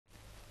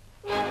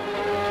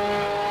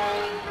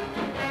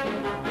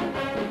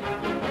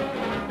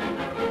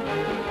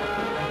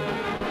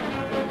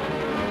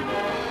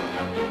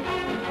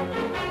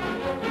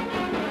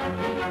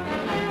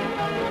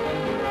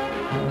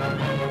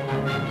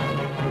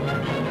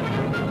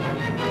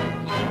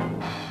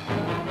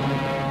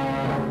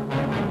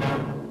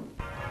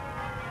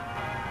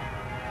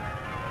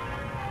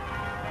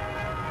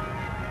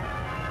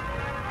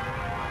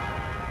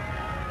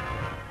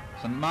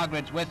St.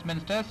 Margaret's,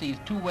 Westminster, sees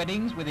 2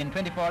 weddings within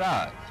 24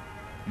 hours.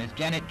 Miss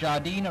Janet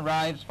Jardine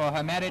arrives for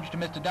her marriage to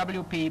Mr.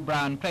 W.P.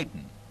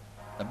 Browne-Clayton.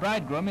 The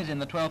bridegroom is in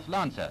the 12th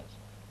Lancers,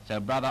 so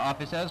brother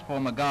officers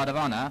form a guard of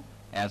honour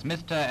as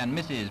Mr. and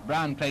Mrs.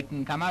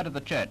 Browne-Clayton come out of the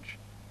church,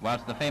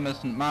 whilst the famous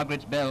St.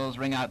 Margaret's bells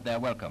ring out their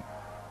welcome.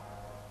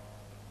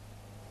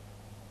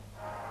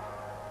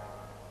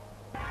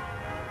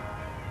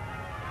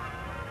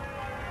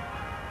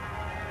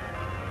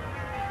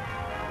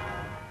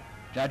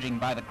 Judging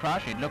by the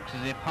crush, it looks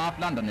as if half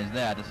London is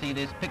there to see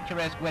this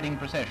picturesque wedding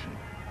procession,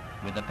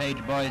 with the page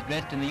boys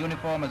dressed in the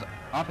uniform as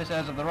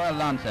officers of the Royal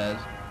Lancers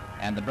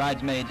and the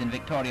bridesmaids in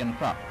Victorian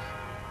frocks.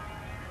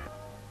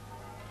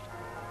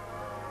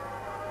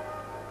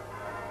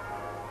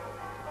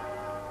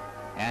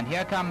 And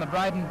here come the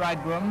bride and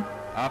bridegroom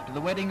after the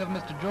wedding of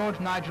Mr. George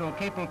Nigel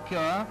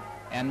Capel-Cure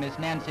and Miss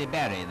Nancy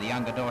Barry, the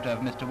younger daughter of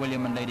Mr.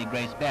 William and Lady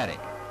Grace Barry.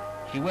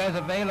 She wears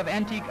a veil of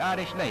antique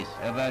Irish lace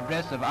over a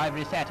dress of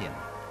ivory satin,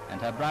 and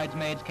her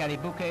bridesmaids carry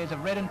bouquets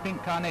of red and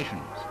pink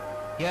carnations.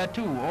 Here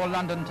too, all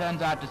London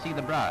turns out to see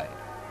the bride,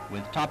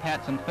 with top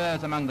hats and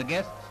furs among the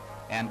guests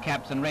and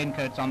caps and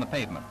raincoats on the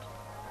pavement.